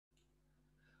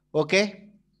Okay.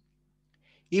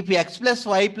 If x plus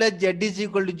y plus z is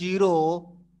equal to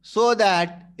 0, so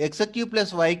that x cube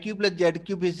plus y cube plus z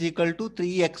cube is equal to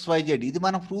 3xyz. ఇది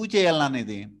మనం prove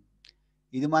చేయాలనేది.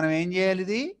 ఇది మనం ఏం చేయాలి?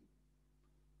 ఇది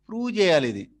prove చేయాలి.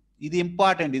 ఇది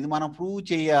ఇంపార్టెంట్. ఇది మనం ప్రూవ్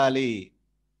చేయాలి.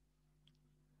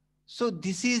 So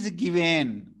this is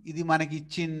given. ఇది మనకి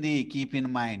ఇచ్చింది. Keep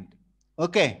in mind.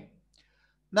 ఓకే.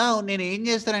 నా నేను ఏం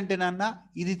చేస్తానంటే నాన్న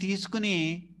ఇది తీసుకుని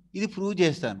ఇది ప్రూవ్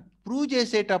చేస్తాను. ప్రూవ్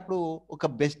చేసేటప్పుడు ఒక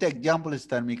బెస్ట్ ఎగ్జాంపుల్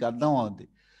ఇస్తాను, మీకు అర్థం అవుద్ది.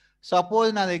 సపోజ్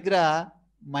నా దగ్గర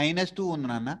 -2 ఉంది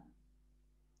నాన్న,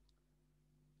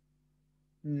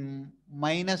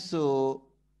 మైనస్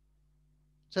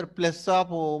సరే ప్లస్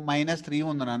ఆఫ్ -3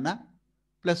 ఉంది నాన్న,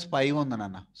 +5 ఉంది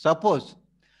నాన్న. సపోజ్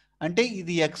అంటే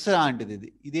ఇది ఎక్స్ లాంటిది,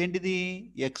 ఇదేంటిది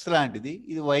ఎక్స్ లాంటిది,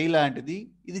 ఇది వై లాంటిది,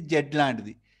 ఇది జెడ్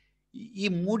లాంటిది. ఈ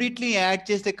మూడిట్ని యాడ్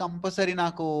చేస్తే కంపల్సరీ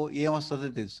నాకు ఏమొస్తుందో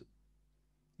తెలుసు.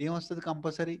 ఏమొస్తుంది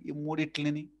కంపల్సరీ? ఈ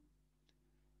మూడిట్లని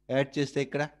యాడ్ చేస్తే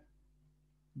ఇక్కడ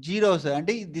 0 వస్తుంది.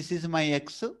 అంటే this is my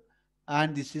ex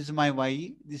and this is my why,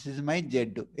 this is my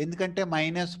Z. ఎందుకంటే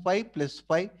 -5 +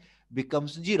 5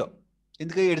 బికమ్స్ 0.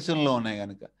 ఎందుకంటే ఎడిషన్లో ఉన్నాయి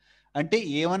కనుక. అంటే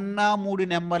ఏమన్నా 3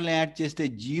 నెంబర్లు యాడ్ చేస్తే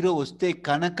 0 వస్తే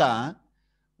కనుక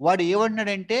వాడు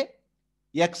ఏమంటున్నాడంటే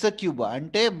ఎక్స్ క్యూబ్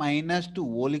అంటే -2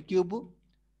 whole cube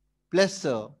plus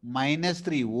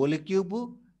 -3 whole cube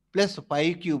plus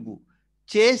 5 cube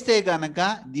చేస్తే కనుక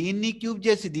దీన్ని క్యూబ్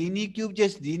చేసి దీన్ని క్యూబ్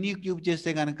చేసి దీన్ని క్యూబ్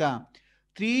చేస్తే కనుక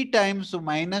 3 టైమ్స్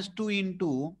 -2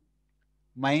 ఇంటూ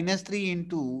 -3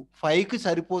 ఇంటూ 5కి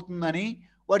సరిపోతుందని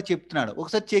వాడు చెప్తున్నాడు.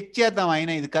 ఒకసారి చెక్ చేద్దాం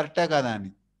అయినా ఇది కరెక్టా కదా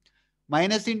అని.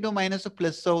 మైనస్ ఇంటూ మైనస్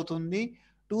ప్లస్ అవుతుంది.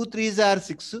 2 3s are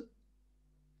 6,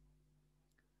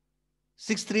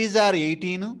 6 3s are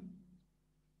 18,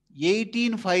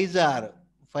 18 5s are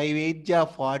 5 8s are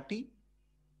 40,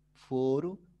 4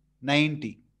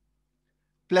 90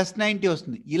 plus 90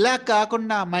 వస్తుంది. ఇలా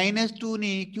కాకుండా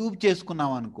 -2ని క్యూబ్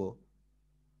చేసుకున్నాం అనుకో,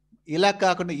 ఇలా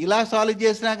కాకుండా ఇలా సాల్వ్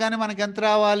చేసినా కానీ మనకి ఎంత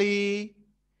రావాలి?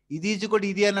 ఇది కూడా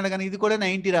ఇది అన్నాడు కానీ ఇది కూడా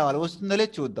 90 రావాలి. వస్తుందో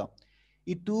లేదు చూద్దాం.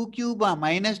 ఈ 2 క్యూబ్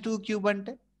 -2 క్యూబ్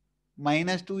అంటే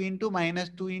 -2 into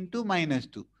 -2 into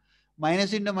 -2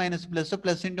 minus into minus plus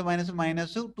plus into minus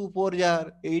minus 2 4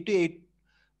 8 8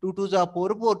 2 2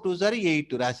 4 4 2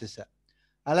 8 రాసేసా.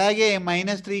 అలాగే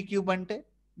 -3 క్యూబ్ అంటే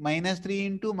 -3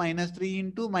 ఇంటూ -3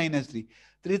 ఇంటూ -3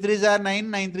 3 3 9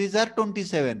 9 3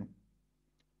 27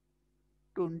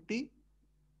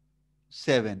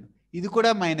 27. ఇది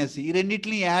కూడా మైనస్. ఈ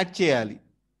రెండింటిని యాడ్ చేయాలి.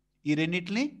 ఈ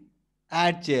రెండింటిని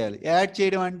యాడ్ చేయాలి. యాడ్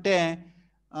చేయడం అంటే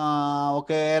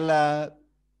ఒకవేళ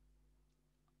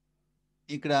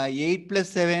ఇక్కడ 8 +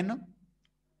 7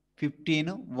 15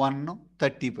 1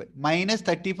 35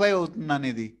 -35 అవుతుంది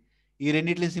అనేది. ఈ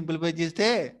రెండింటిని సింప్లిఫై చేస్తే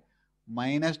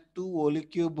 -2 whole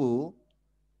cube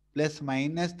plus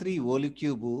 -3 whole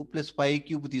cube plus 5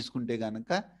 cube తీసుకుంటే కనుక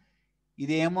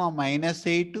ఇదేమో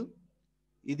 -8,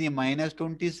 ఇది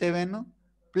 -27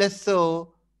 ప్లస్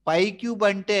 5 క్యూబ్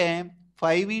అంటే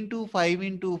 5 ఇంటూ 5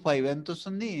 ఇంటూ 5 ఎంత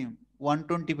వస్తుంది?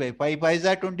 125. 5 5s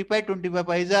are 25, 25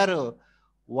 5s are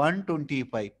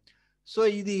 125. So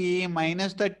ఇది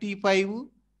 -35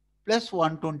 ప్లస్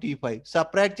 125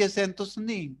 సపరేట్ చేస్తే ఎంత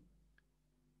వస్తుంది?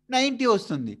 90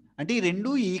 వస్తుంది. అంటే ఈ రెండు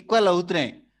ఈక్వల్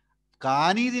అవుతున్నాయి.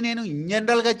 కానీ ఇది నేను ఇన్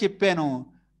జనరల్గా చెప్పాను.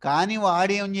 కానీ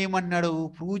వాడు ఏం చేయమంటున్నాడు?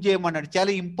 ప్రూవ్ చేయమన్నాడు.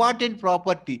 చాలా important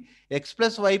property. X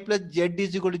plus why plus Z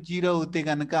is equal to 0 అవుతే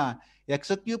కనుక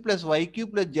X cube plus y cube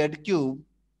plus Z cube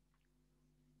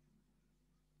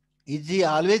is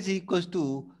always equals to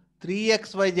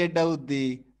 3xyz అవుద్ది.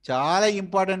 చాలా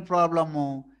ఇంపార్టెంట్ ప్రాబ్లము.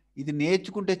 ఇది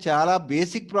నేర్చుకుంటే చాలా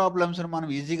బేసిక్ ప్రాబ్లమ్స్ని మనం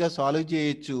ఈజీగా సాల్వ్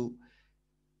చేయొచ్చు.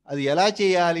 అది ఎలా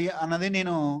చేయాలి అన్నది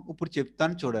నేను ఇప్పుడు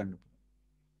చెప్తాను చూడండి.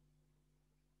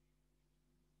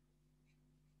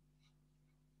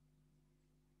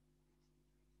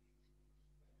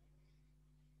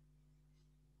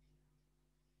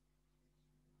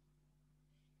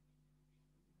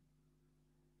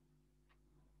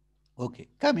 Okay,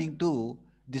 coming to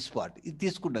this part. ఇది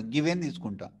తీసుకుంటాం, గివెన్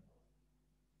తీసుకుంటాం.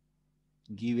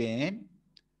 Given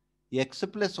X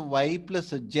plus why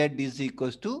plus Z is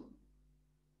equals to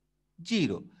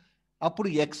 0. అప్పుడు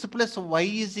X plus why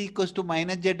is equals to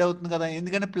 -z అవుతుంది కదా.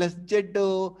 ఎందుకంటే ప్లస్ జెడ్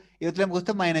ఎదురులోకి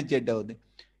వస్తే -z అవుతుంది.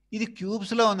 ఇది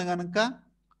క్యూబ్స్లో ఉంది కనుక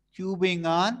cubing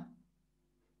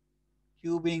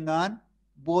on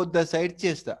both the side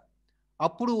చేస్తా.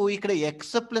 అప్పుడు ఇక్కడ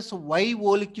X plus y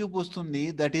whole cube వస్తుంది.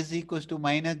 That is equals to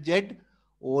 -z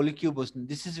whole cube వస్తుంది.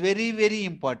 This is very very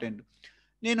important.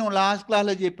 నేను లాస్ట్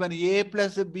క్లాస్లో చెప్పాను a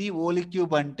plus B whole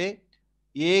cube అంటే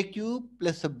a cube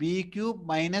plus B cube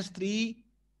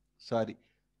 -3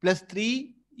 plus 3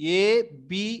 A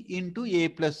B into A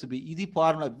plus B. ఇది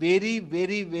formula, very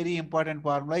very very important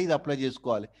formula. ఇది apply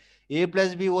చేసుకోవాలి. ఏ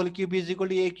plus B whole cube is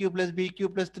equal to A cube plus B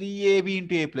cube plus 3ab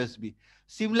into A plus B.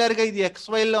 సిమిలర్గా ఇది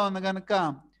XYలో ఉంది కనుక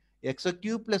X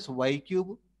cube plus y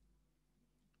cube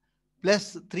plus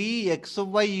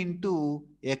 3xy into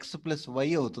X plus why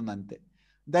అవుతుంది అంతే.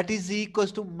 That is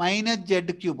equals to minus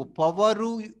Z cube.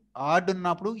 Power add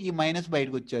ఉన్నప్పుడు ఈ minus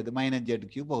బయటకు వచ్చేది, మైనస్ జెడ్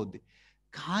క్యూబ్ అవుద్ది.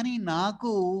 కానీ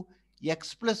నాకు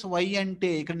ఎక్స్ ప్లస్ వై అంటే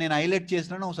ఇక్కడ నేను హైలైట్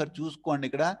చేసినాను, ఒకసారి చూసుకోండి.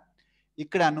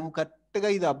 ఇక్కడ నువ్వు కరెక్ట్గా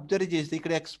ఇది అబ్జర్వ్ చేస్తే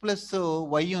ఇక్కడ ఎక్స్ ప్లస్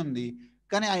వై ఉంది,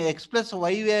 కానీ ఆ ఎక్స్ ప్లస్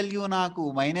వై వాల్యూ నాకు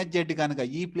మైనస్ జెడ్ కనుక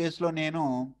ఈ ప్లేస్లో నేను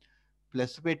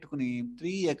ప్లస్ పెట్టుకుని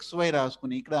 3xy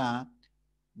రాసుకుని ఇక్కడ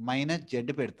మైనస్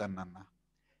జెడ్ పెడతాను అన్న.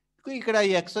 ఇక్కడ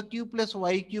X cube plus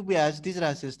y cube as it is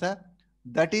రాసేస్తా.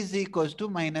 That is equals to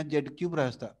minus Z cube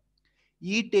రాస్తా.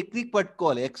 ఈ టెక్నిక్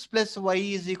పట్టుకోవాలి. X plus why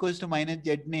is equals to minus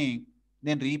జెడ్ని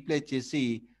నేను రీప్లేస్ చేసి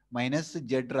మైనస్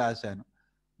జెడ్ రాశాను.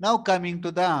 Now coming to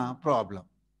the problem.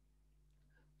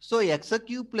 So X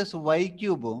cube plus y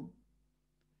cube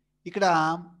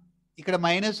ఇక్కడ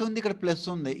minus ఉంది, ఇక్కడ plus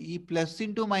ఉంది. ఈ ప్లస్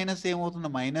ఇంటూ మైనస్ ఏమవుతుంది,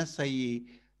 మైనస్ అయ్యి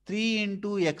 3 ఇంటూ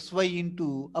XY ఇంటూ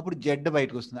అప్పుడు జెడ్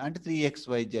బయటకు వస్తుంది, అంటే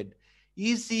 3xyz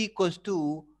is equals to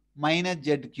minus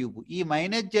Z cube. ఈ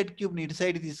మైనస్ జెడ్ క్యూబ్ని ఇటు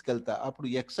సైడ్ తీసుకెళ్తా, అప్పుడు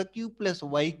X cube plus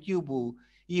y cube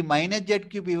ఈ మైనస్ జెడ్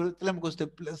క్యూబ్ ఇవతలంకి వస్తే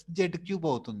ప్లస్ జెడ్ క్యూబ్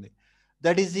అవుతుంది.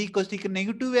 దట్ ఈజ్ ఈక్వల్స్ టు ఇక్కడ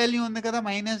నెగిటివ్ వాల్యూ ఉంది కదా,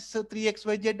 మైనస్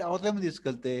 3xyz అవతలం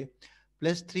తీసుకెళ్తే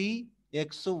ప్లస్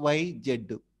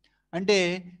 3xyz. అంటే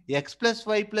X plus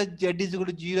why plus Z is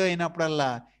కూడా 0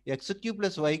 అయినప్పుడల్లా X cube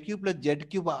plus y cube plus Z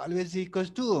cube always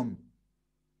equals to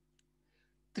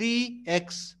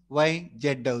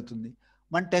 3xyz అవుతుంది.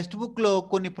 మన text బుక్లో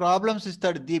కొన్ని ప్రాబ్లమ్స్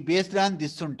ఇస్తాడు, బేస్డ్ ఆన్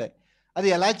దిస్ ఉంటాయి. అది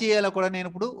ఎలా చేయాలో కూడా నేను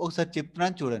ఇప్పుడు ఒకసారి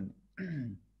చెప్తున్నాను చూడండి.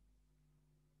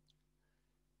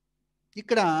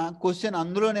 ఇక్కడ క్వశ్చన్,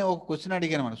 అందులోనే ఒక క్వశ్చన్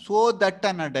అడిగాను మనం. సో దట్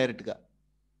అన్నాడు డైరెక్ట్గా.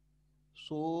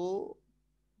 సో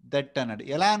దట్ అన్నాడు.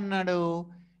 ఎలా అన్నాడు,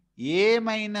 ఏ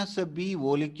minus B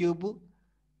whole cube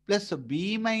plus B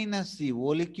minus C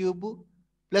whole cube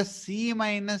plus C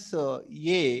minus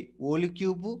A whole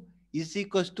cube is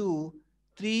equals to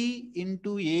 3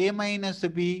 into A minus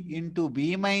B into B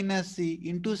minus C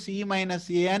into C minus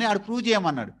ఏ అని ఆడు prove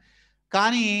చేయమన్నాడు.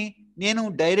 కానీ నేను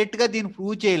డైరెక్ట్గా దీన్ని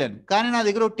prove చేయలేను. కానీ నా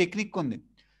దగ్గర ఒక టెక్నిక్ ఉంది.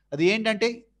 అది ఏంటంటే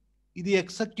ఇది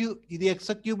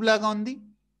ఎక్స్ క్యూబ్ లాగా ఉంది,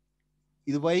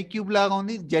 ఇది వై క్యూబ్ లాగా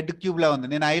ఉంది, జెడ్ క్యూబ్ లాగా ఉంది.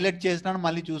 నేను హైలైట్ చేసినాను,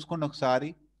 మళ్ళీ చూసుకోండి ఒకసారి.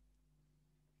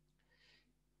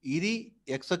 ఇది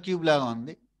ఎక్స్ క్యూబ్ లాగా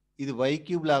ఉంది, ఇది వై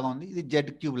క్యూబ్ లాగా ఉంది, ఇది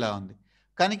జెడ్ క్యూబ్ లాగా ఉంది.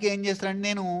 కనుక ఏం చేస్తానంటే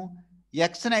నేను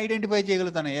ఎక్స్ని ఐడెంటిఫై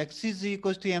చేయగలుగుతాను. ఎక్స్ ఈజ్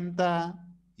ఈక్వల్స్ టు ఎంత,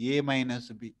 ఏ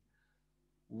minus B.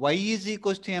 Why is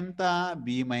equals to ఎంత,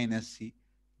 B minus C.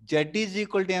 Z is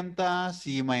equal to ఎంత,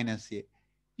 సి మైనస్ ఏ.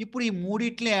 ఇప్పుడు ఈ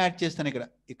మూడిట్లే యాడ్ చేస్తాను.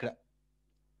 ఇక్కడ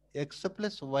X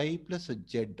plus why plus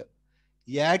Z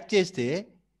add చేస్తే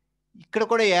ఇక్కడ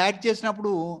కూడా యాడ్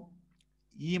చేసినప్పుడు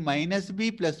ఈ minus B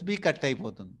plus B cut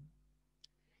అయిపోతుంది,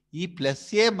 ఈ ప్లస్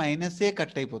ఏ మైనస్ ఏ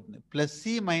కట్ అయిపోతుంది, ప్లస్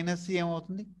సి మైనస్ సి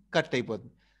ఏమవుతుంది, కట్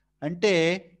అయిపోతుంది. అంటే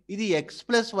ఇది X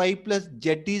plus why plus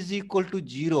Z is equal to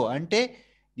 0. అంటే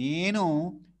నేను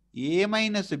ఏ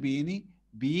మైనస్ బిని,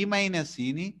 బి మైనస్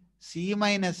సిని, సి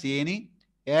మైనస్ ఏని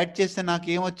యాడ్ చేస్తే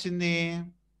నాకేమొచ్చింది,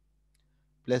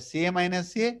 ప్లస్ ఏ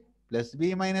మైనస్ ఏ plus B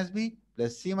minus B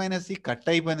plus C minus C cut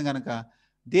అయిపోయింది కనుక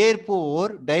దేర్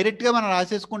ఫోర్ డైరెక్ట్గా మనం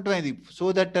రాసేసుకుంటాం. ఇది సో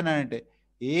దట్ అని అంటే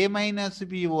ఏ minus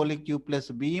B whole cube plus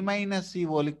B minus C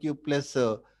whole cube plus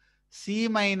C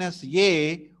minus A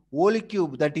whole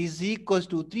cube that is equals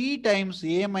to 3 times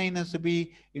A minus B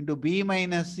into B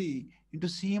minus C into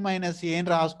C minus ఏ అని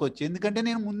రాసుకోవచ్చు. ఎందుకంటే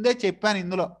నేను ముందే చెప్పాను,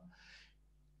 ఇందులో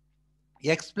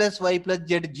X plus why plus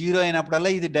Z 0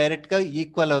 అయినప్పుడల్లా ఇది డైరెక్ట్గా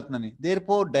equal అవుతుందని. There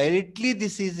four directly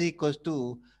this is equals to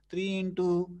 3 into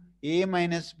A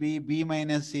minus B B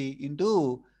minus C into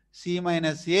C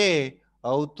minus ఏ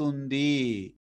అవుతుంది.